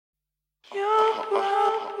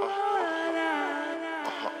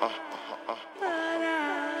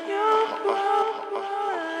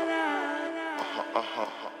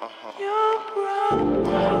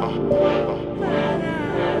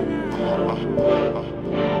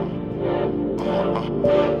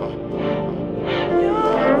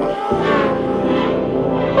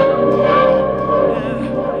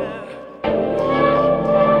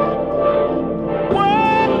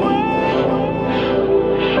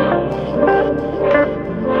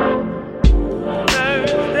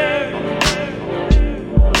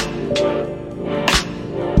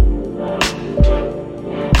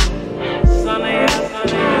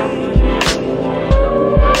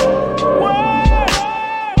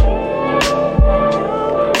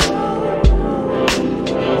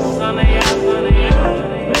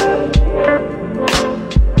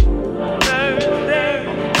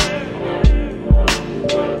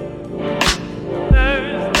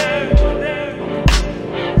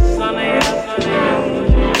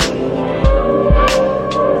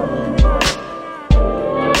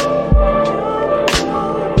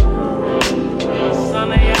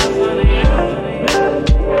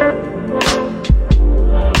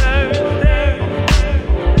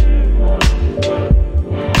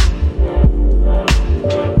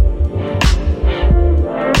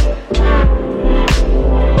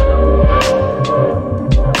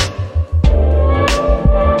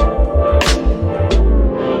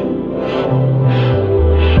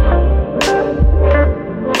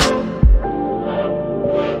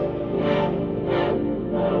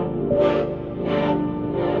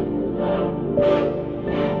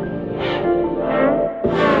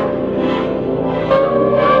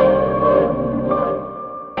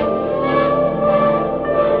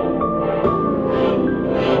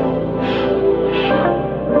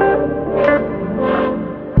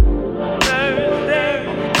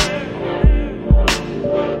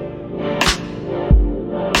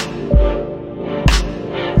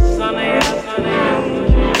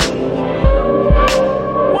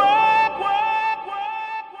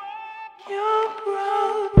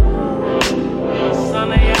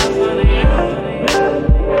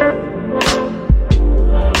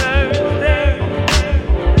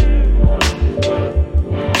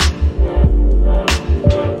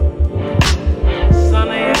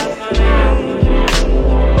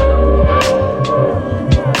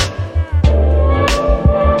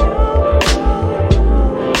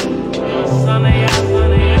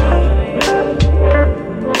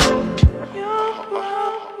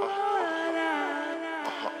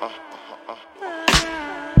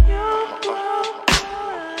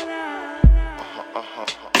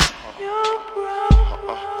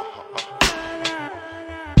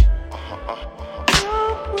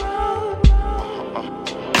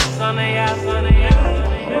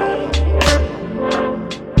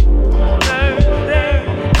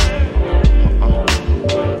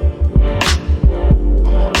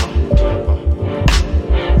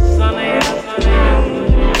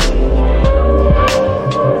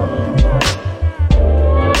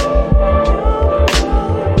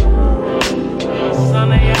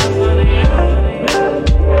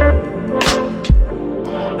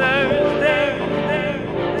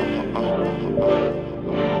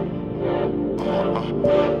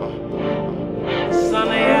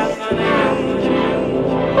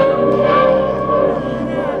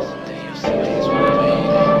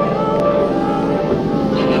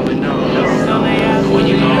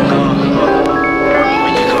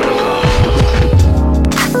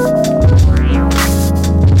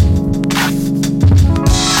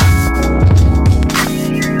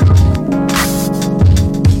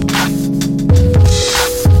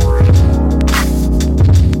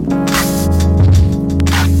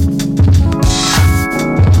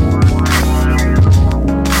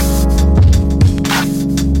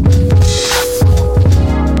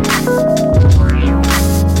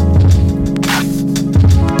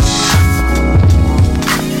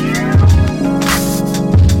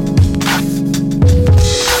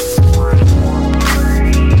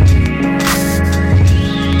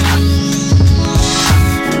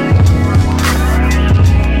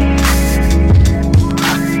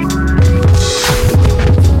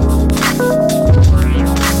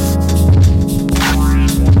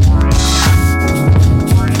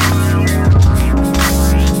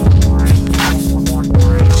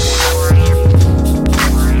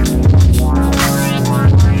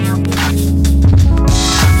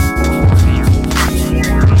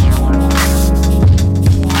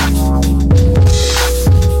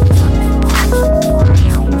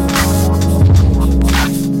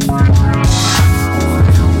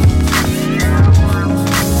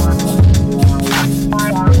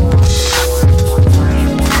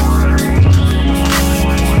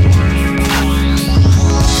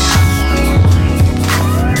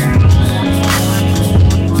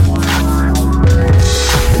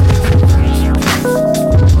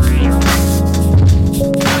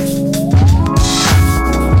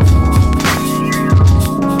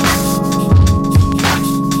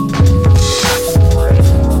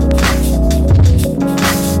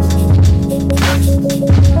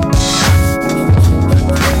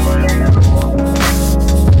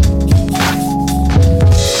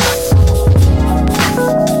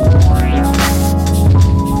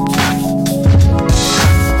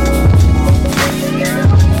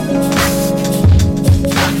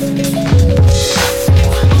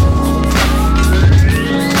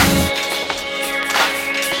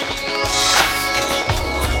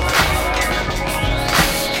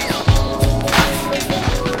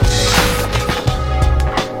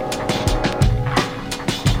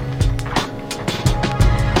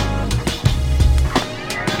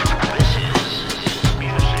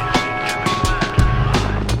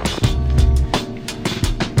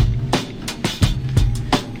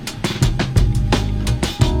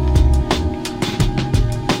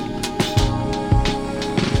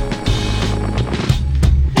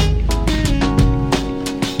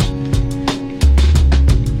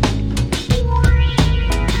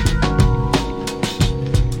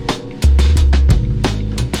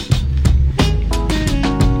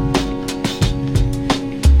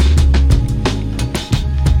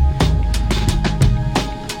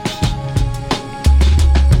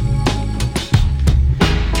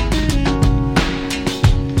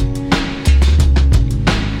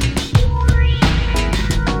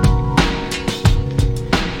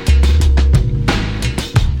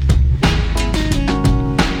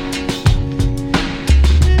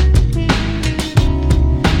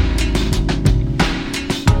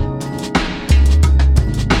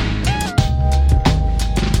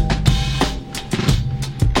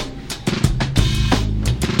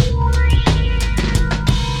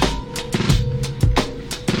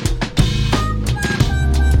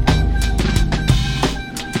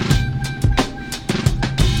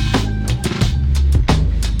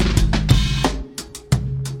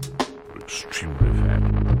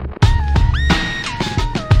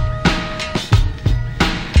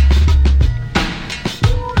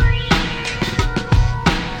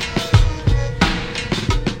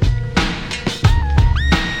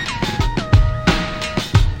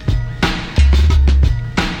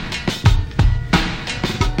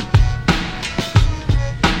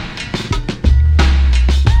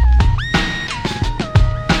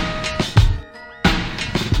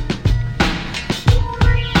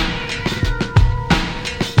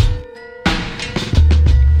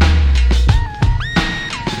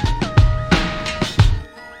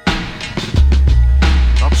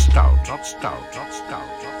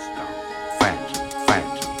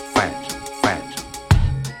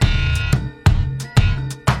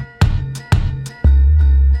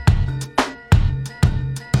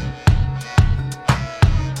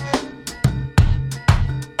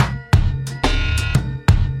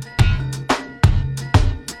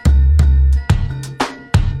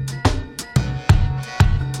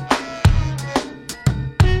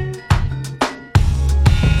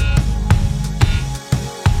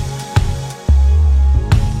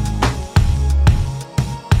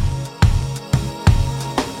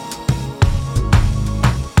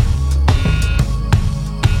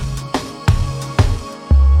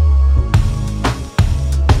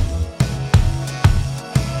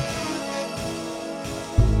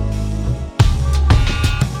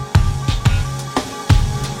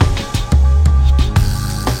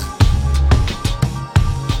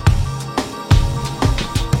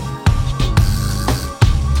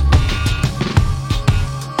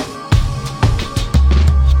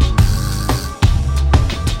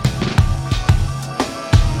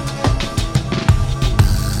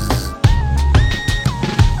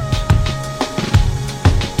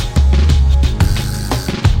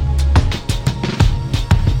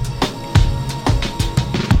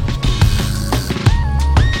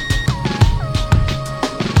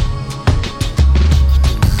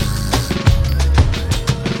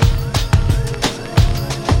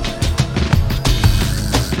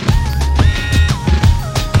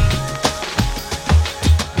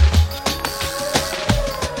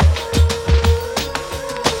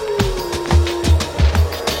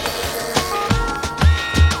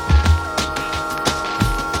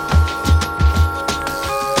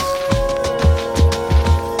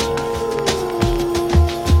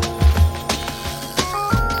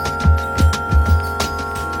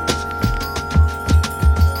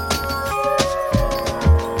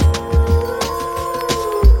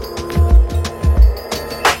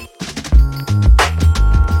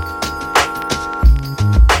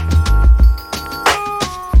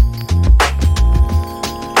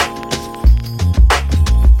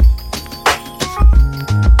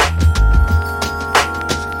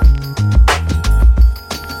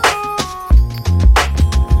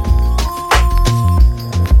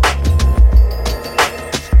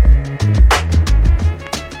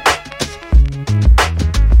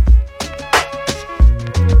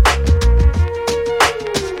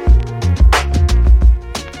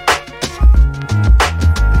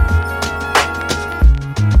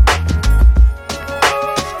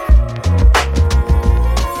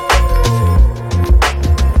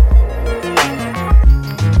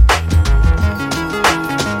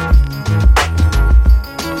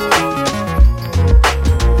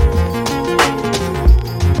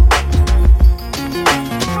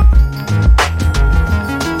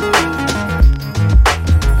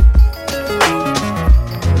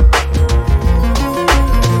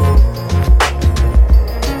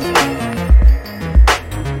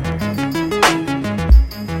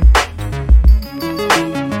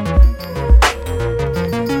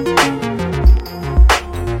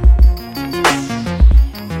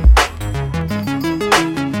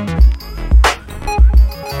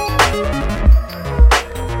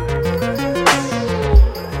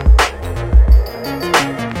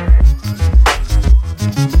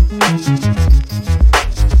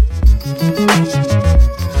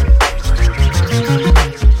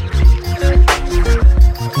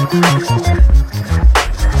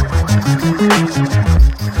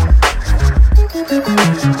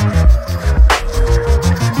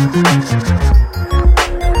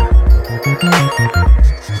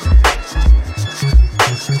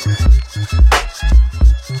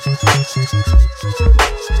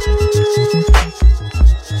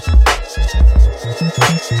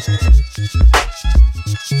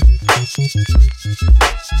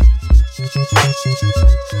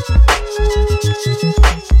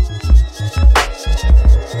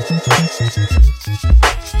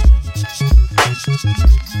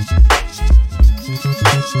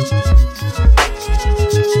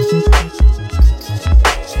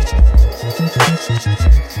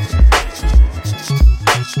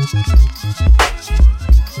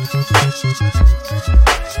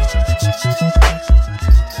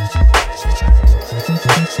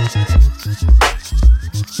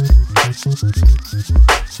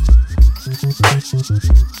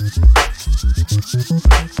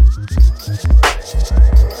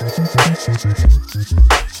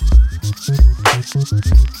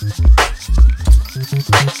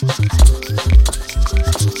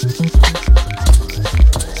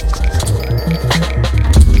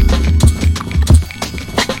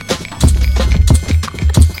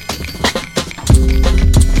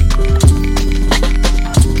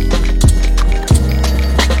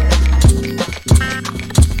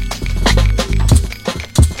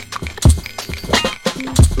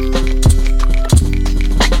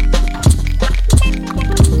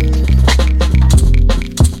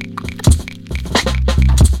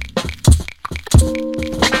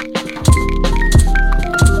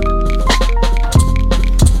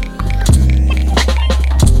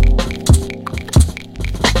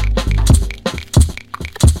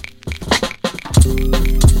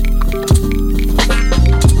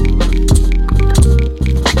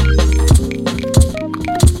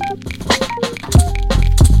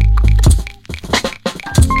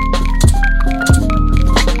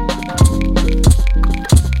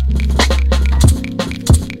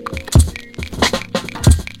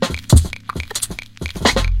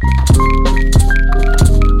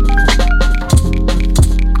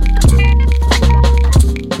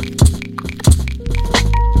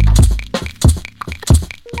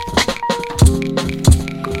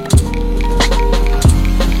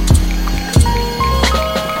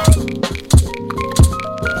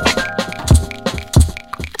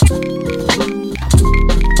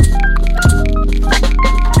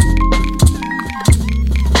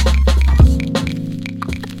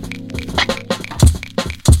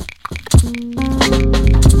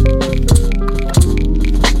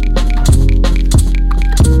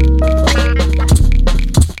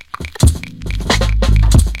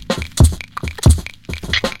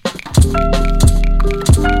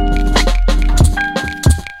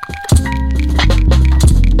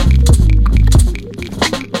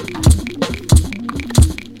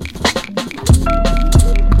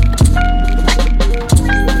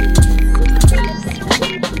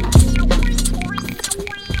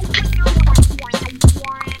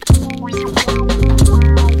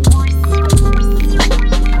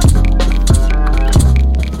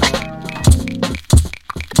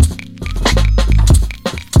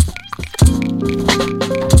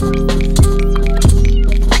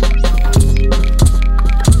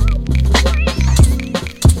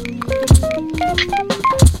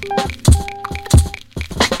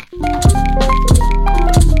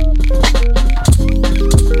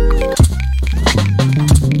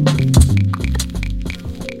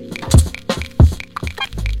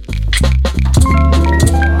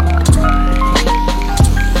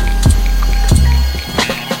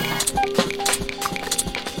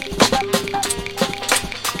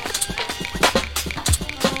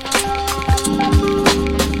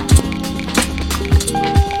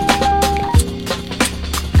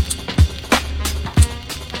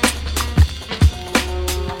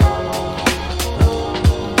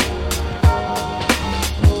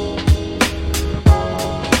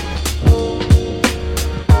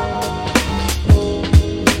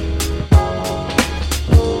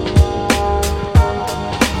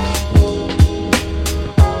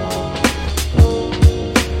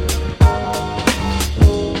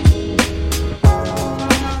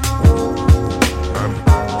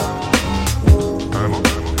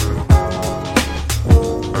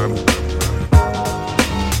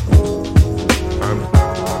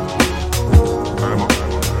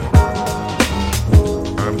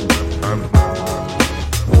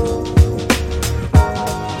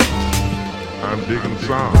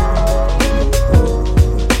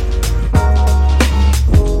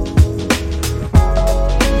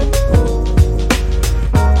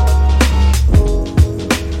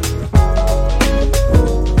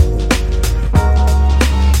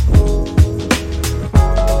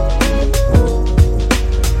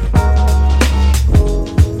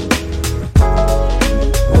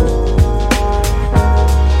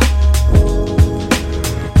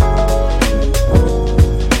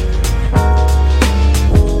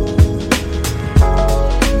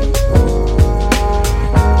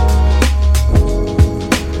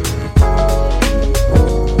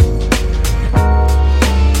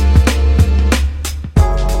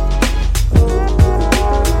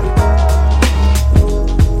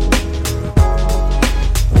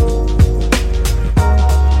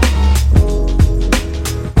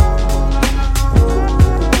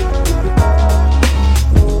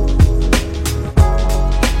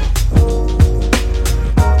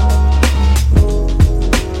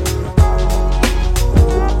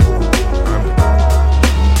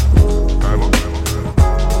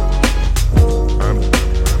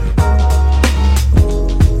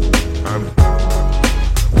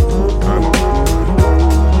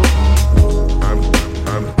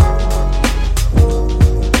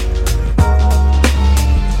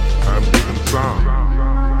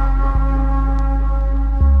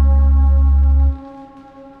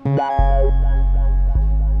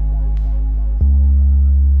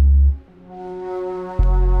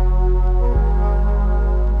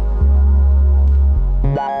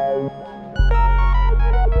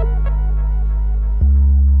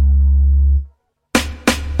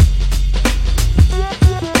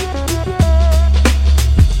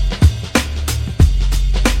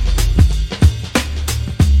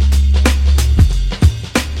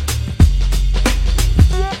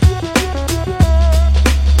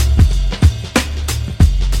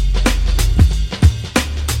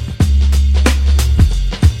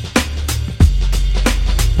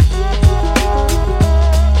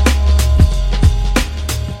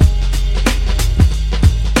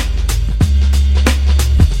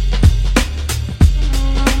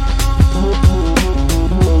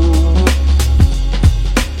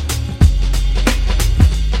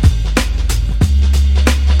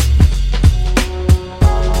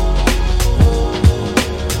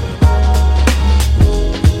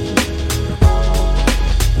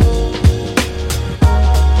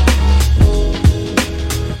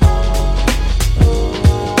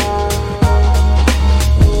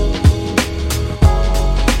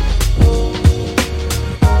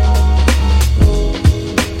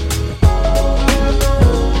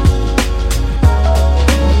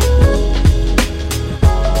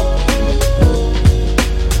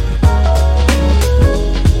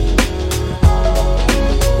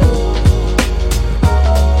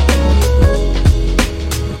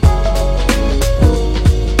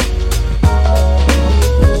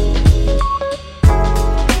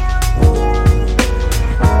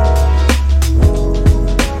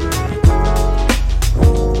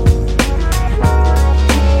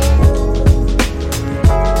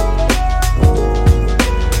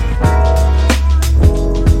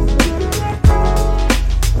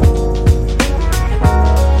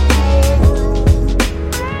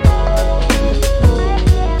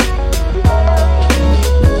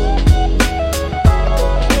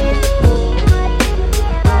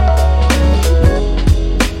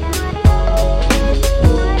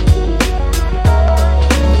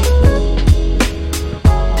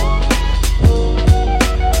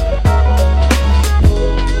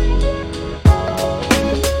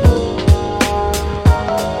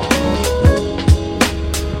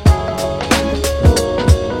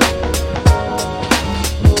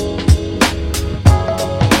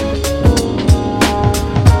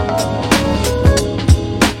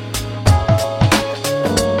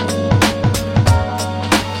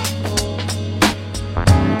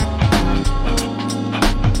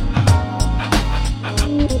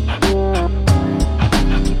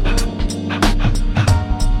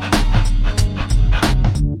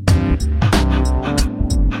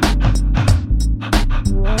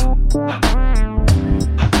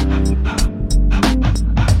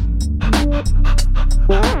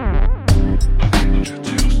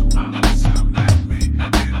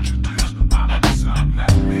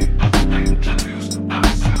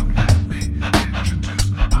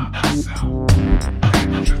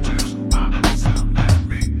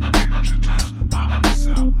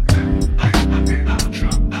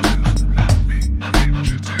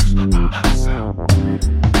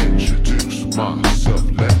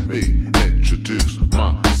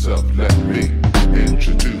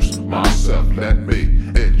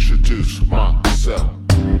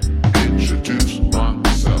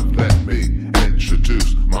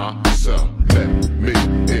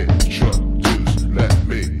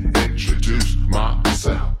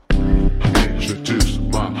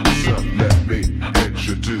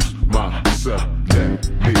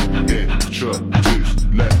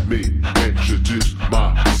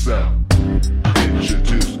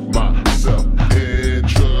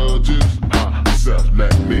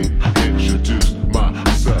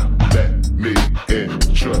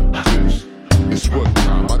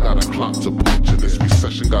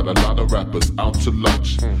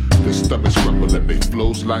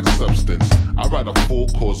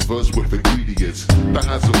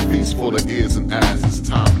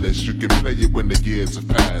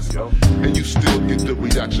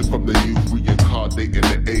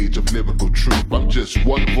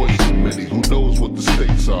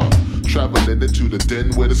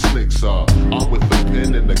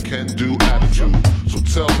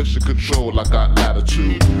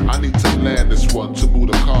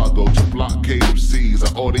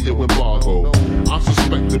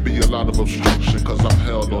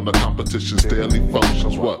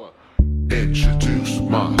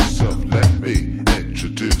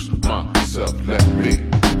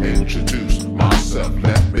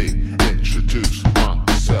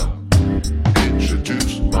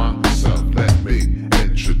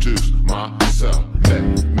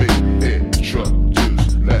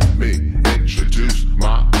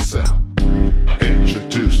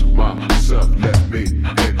Introduce myself, let me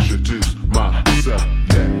introduce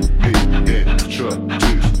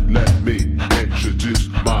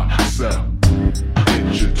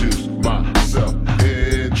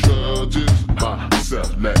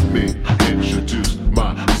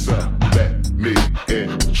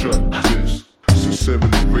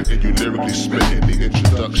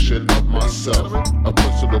myself. A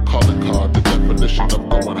personal calling card, the definition of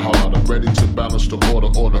going hard. I'm ready to balance the order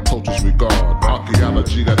on the culture's regard.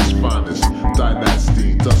 Archaeology at its finest,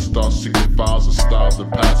 dynasty. Dust starts seeking files and styles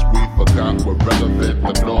and past we forgot were relevant,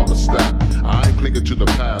 the norm is that. I ain't clinging to the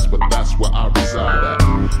past, but that's where I reside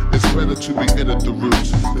at. It's better to be in at the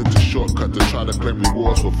roots than to shortcut to try to claim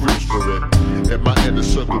rewards for fruits for it. In my inner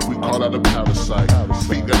circle, we call that a parasite.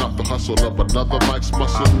 Feeding off the hustle of another Mike's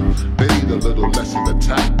muscle. They need a little lesson to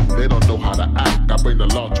tap. They don't know how to act. I bring the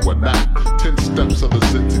law to a nap. 10 steps of the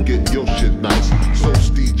zip to get your shit nice. So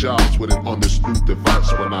Steve Jobs with it on this new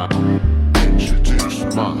device. When I introduce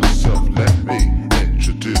myself, let me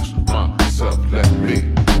introduce myself, let me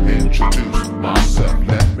introduce myself,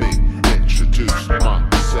 let me introduce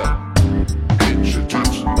myself,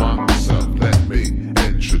 introduce myself, let me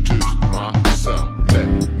introduce myself, let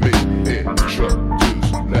me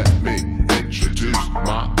introduce, let me introduce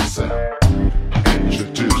myself,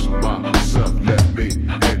 introduce myself, let me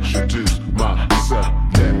introduce myself,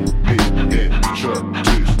 let me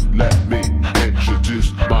introduce, let me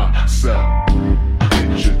introduce myself,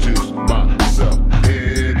 introduce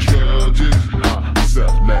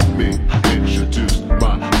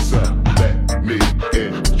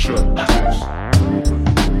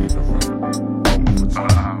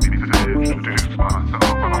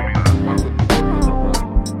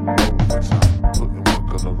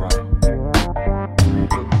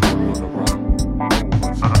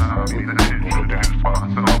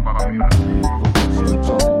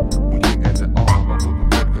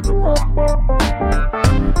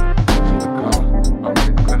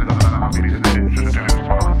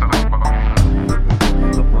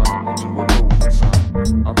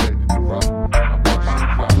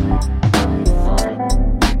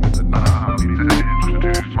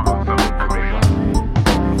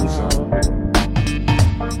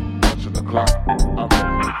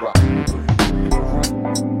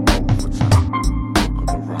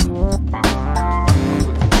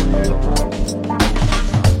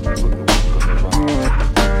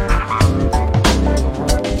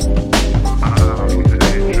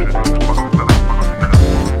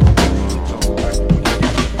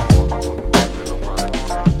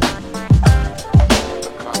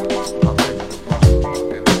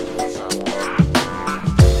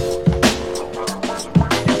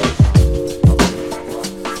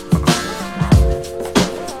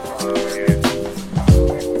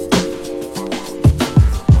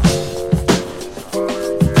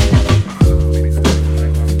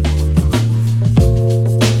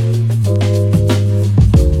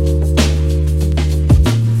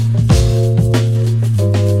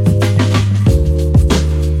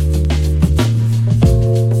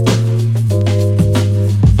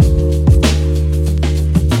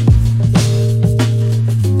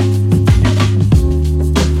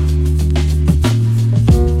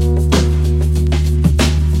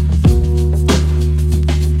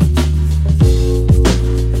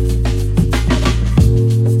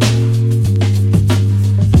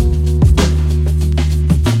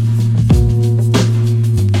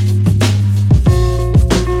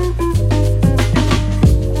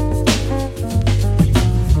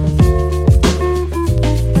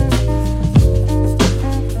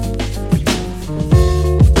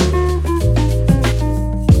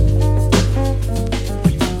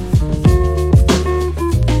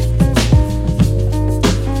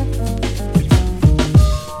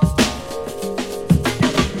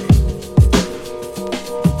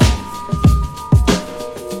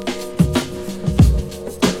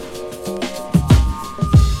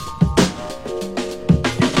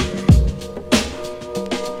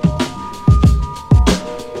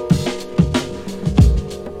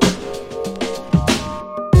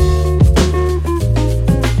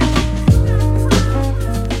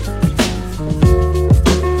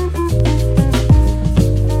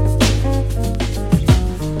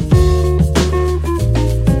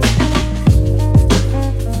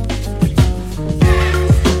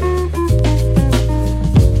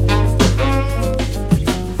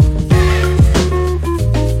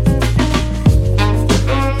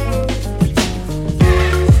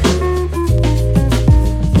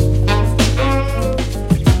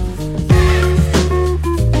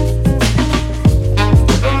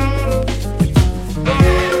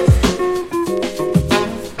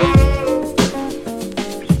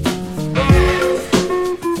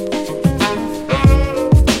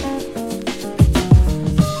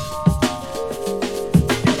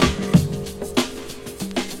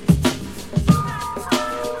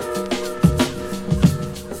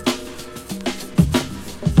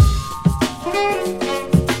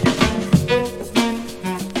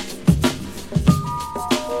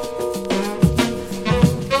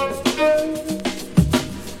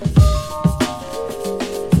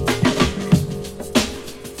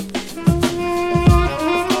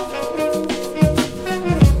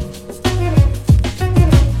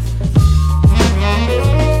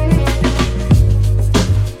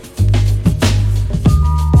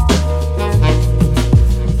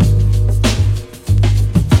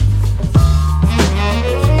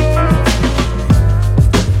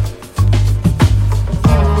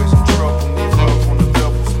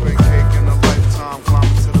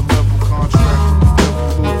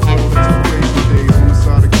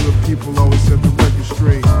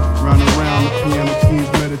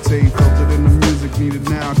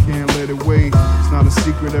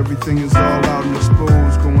secret, everything is all out and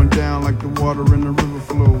exposed. Going down like the water in the river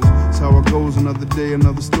flows. That's how it goes, another day,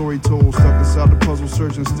 another story told. Stuck inside the puzzle,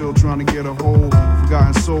 searching, still trying to get a hold.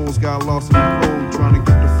 Forgotten souls got lost in the cold. Trying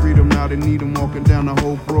to get the freedom, now they need them walking down the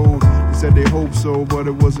Hope Road. They said they hope so, but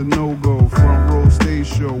it was a no-go. Front row stage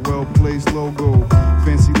show, well-placed logo.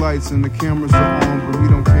 Fancy lights and the cameras are on, but we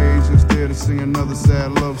don't care, he's just there to sing another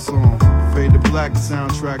sad love song. Fade to black,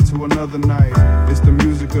 soundtrack to another night. It's the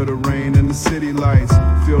music of the rain and the city lights.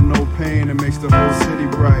 Feel no pain, it makes the whole city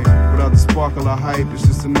bright. Without the sparkle of hype, it's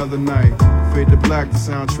just another night. Fade to black, the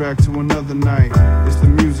soundtrack to another night. It's the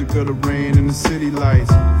music of the rain and the city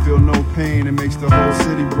lights. Feel no pain, it makes the whole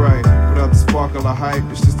city bright. Without the sparkle of hype,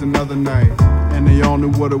 it's just another night. And they all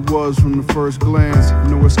knew what it was from the first glance.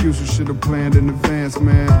 No excuses, should have planned in advance,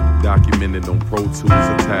 man. Documented on Pro Tools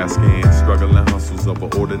or Tascam. Struggling hustles of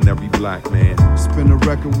an ordinary black man. Spin a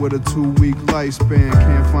record with a 2-week lifespan.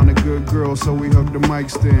 Can't find a good girl, so we hooked the mic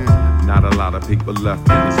stand. Not a lot of paper left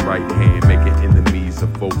in his right hand. Making enemies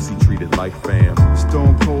of folks he treated like fam.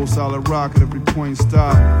 Stone cold, solid rock at every point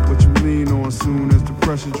stop. What you lean on soon as the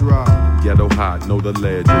pressure drop. Ghetto hot, know the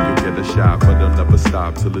ledge, or you'll get a shot. But they'll never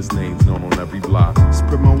stop till his name's known on every block.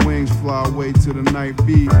 Spread my wings, fly away to the night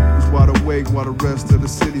beat. Who's wide awake while the rest of the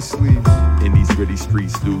city sleeps. In these gritty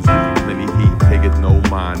streets, dudes give you plenty heat. Take it no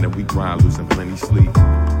mind, and we grind, losing plenty sleep.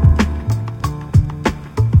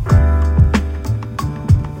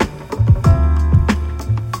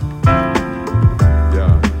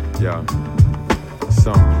 Yeah.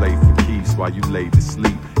 Some play for keeps while you lay to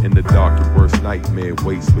sleep. In the dark, your worst nightmare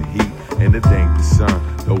waits for heat. And it ain't the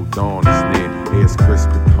sun, though dawn is near. Air's crisp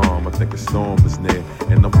and calm, I think a storm is near.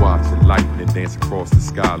 And I'm watching lightning dance across the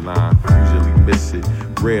skyline. Usually miss it,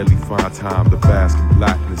 rarely find time to bask in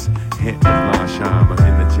blackness. Hint of line shine, I'm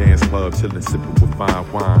in the jazz club, chillin' sippin' with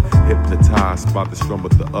fine wine. Hypnotized by the strum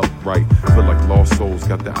of the upright. Feel like lost souls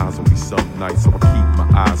got their eyes on me some nights. So I keep my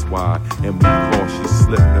eyes wide and move cautious.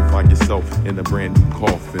 Slip and find yourself in a brand new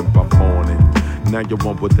coffin by morning. Now you're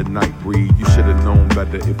one with the night breed. You should've known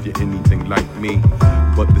better if you're anything like me.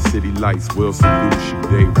 But the city lights will seduce you.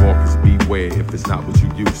 Daywalkers beware if it's not what you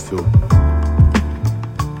used to.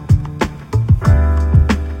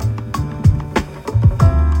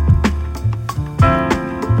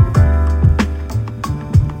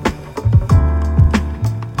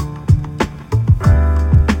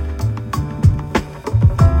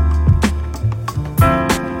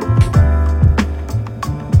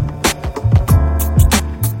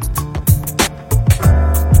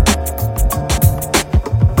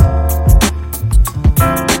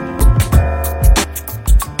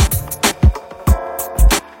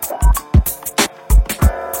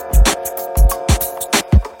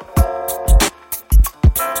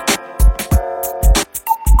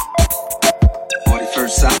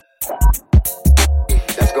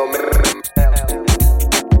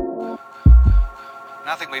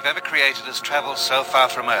 Nothing we've ever created has traveled so far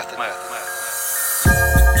from Earth.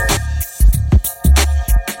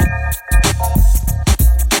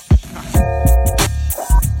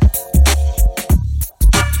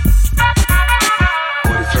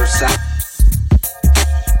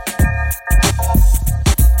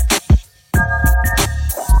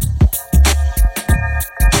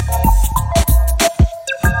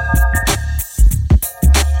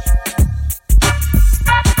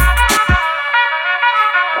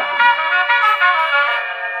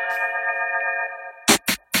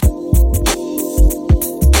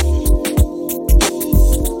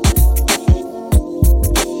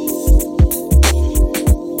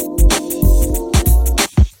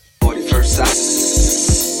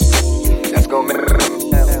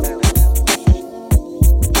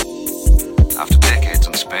 After decades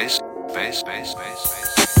in space.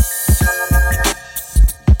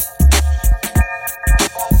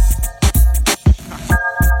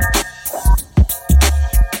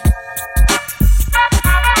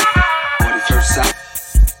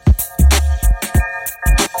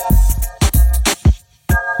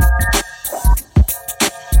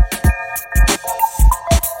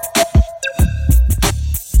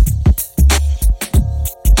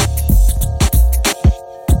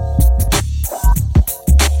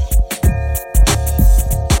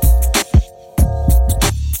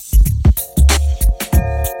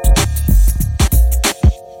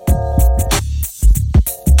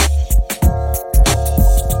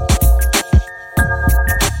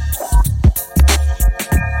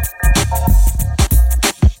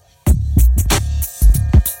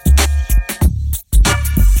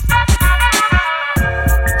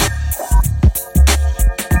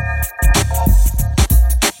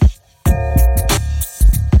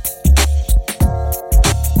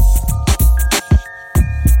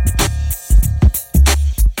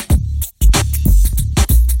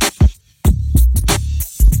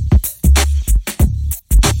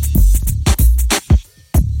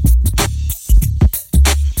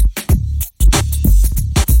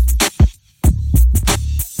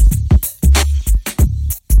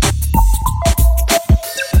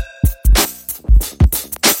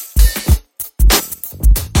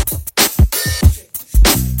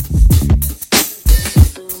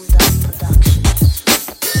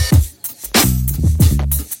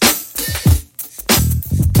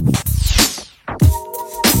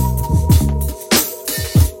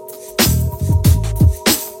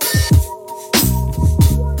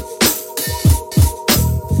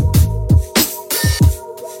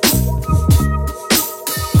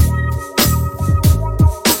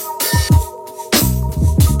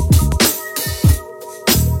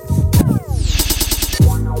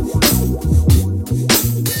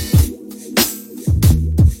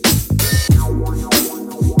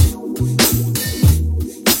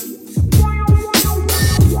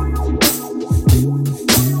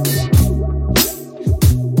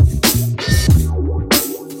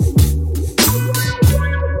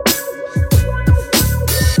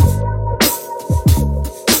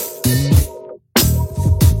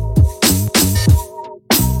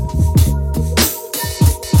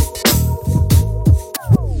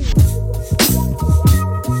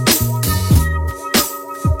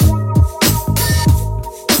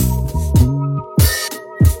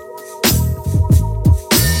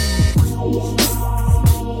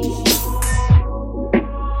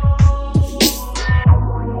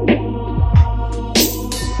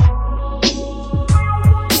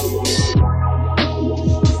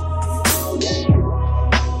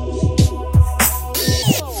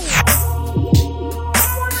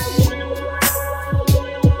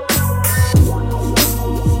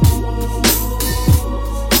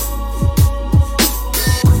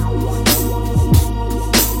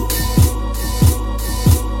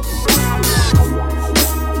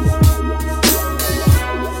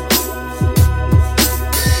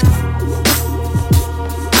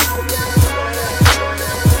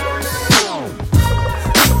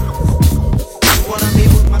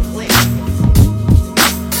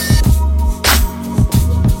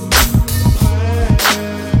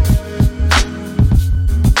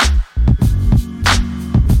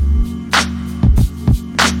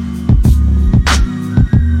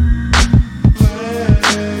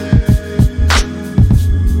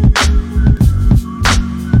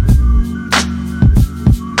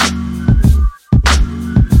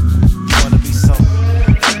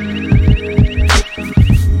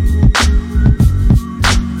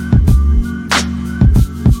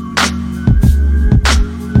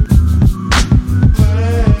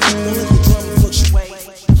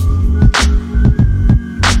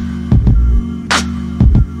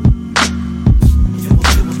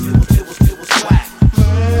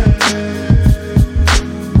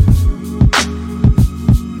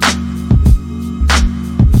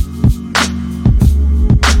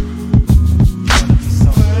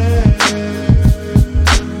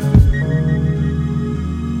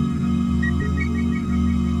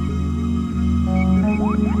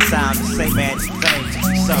 romantic things. To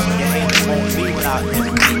see something your hand won't be without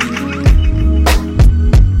them.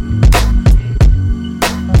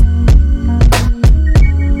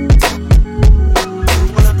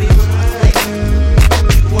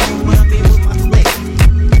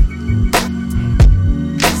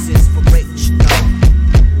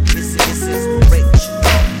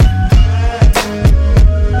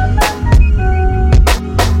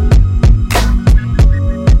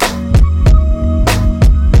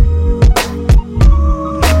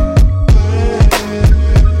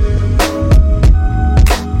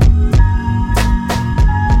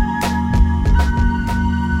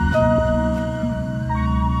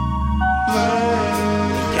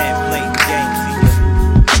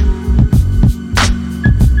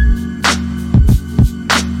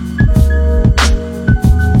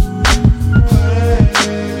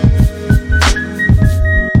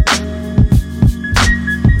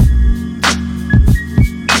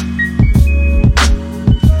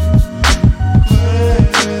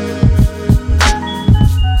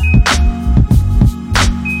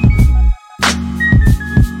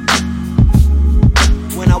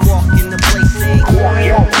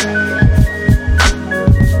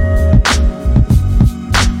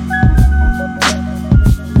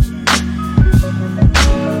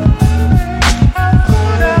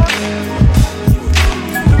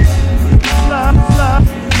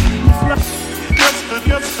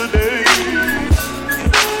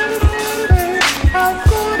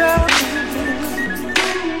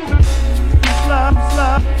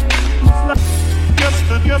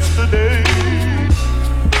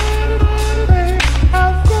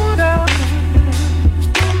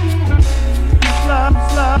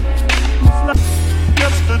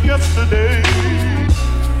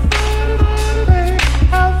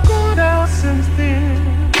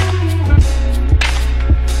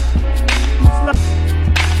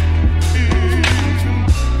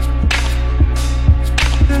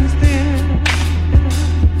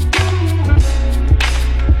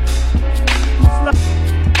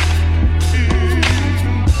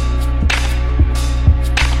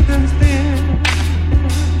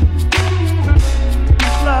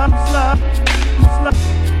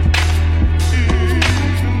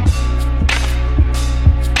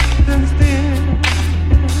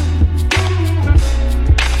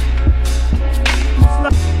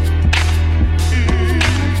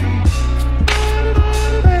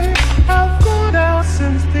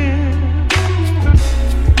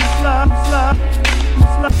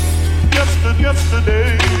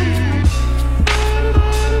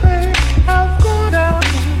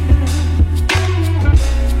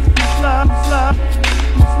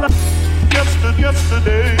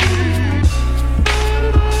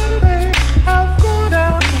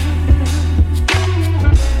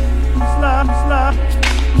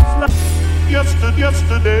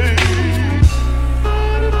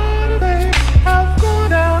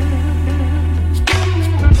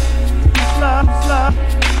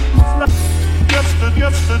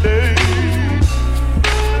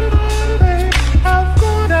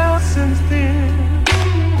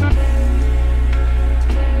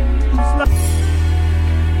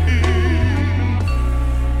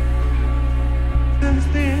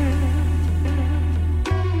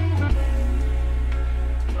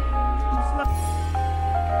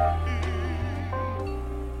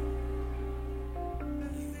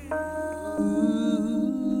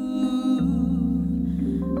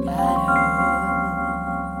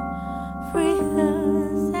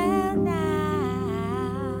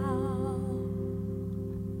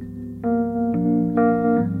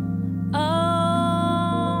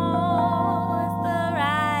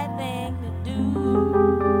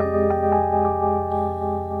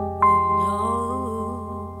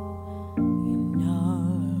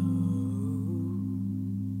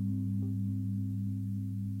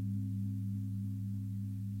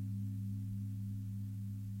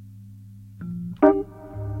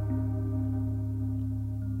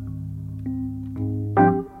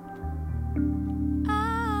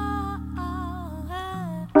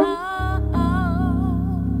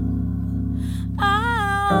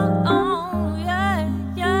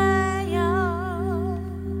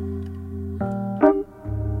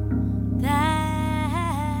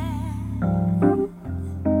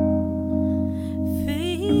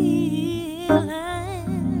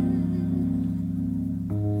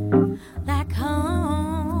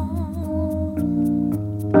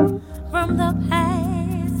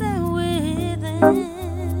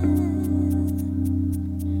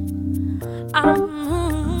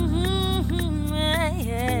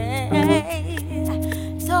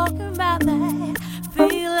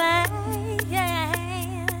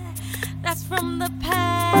 from the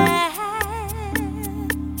past.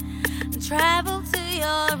 Travel to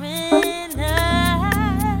your inner.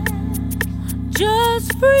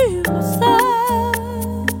 Just free myself.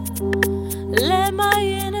 Let my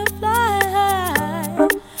inner fly.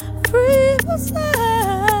 Free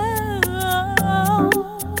myself.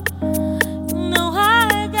 Know how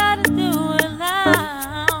I gotta do it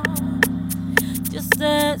now.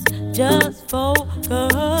 Just focus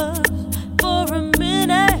for a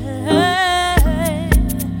minute.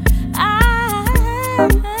 I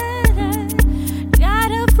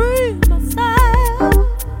gotta free myself.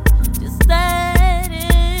 Just let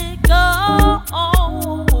it go.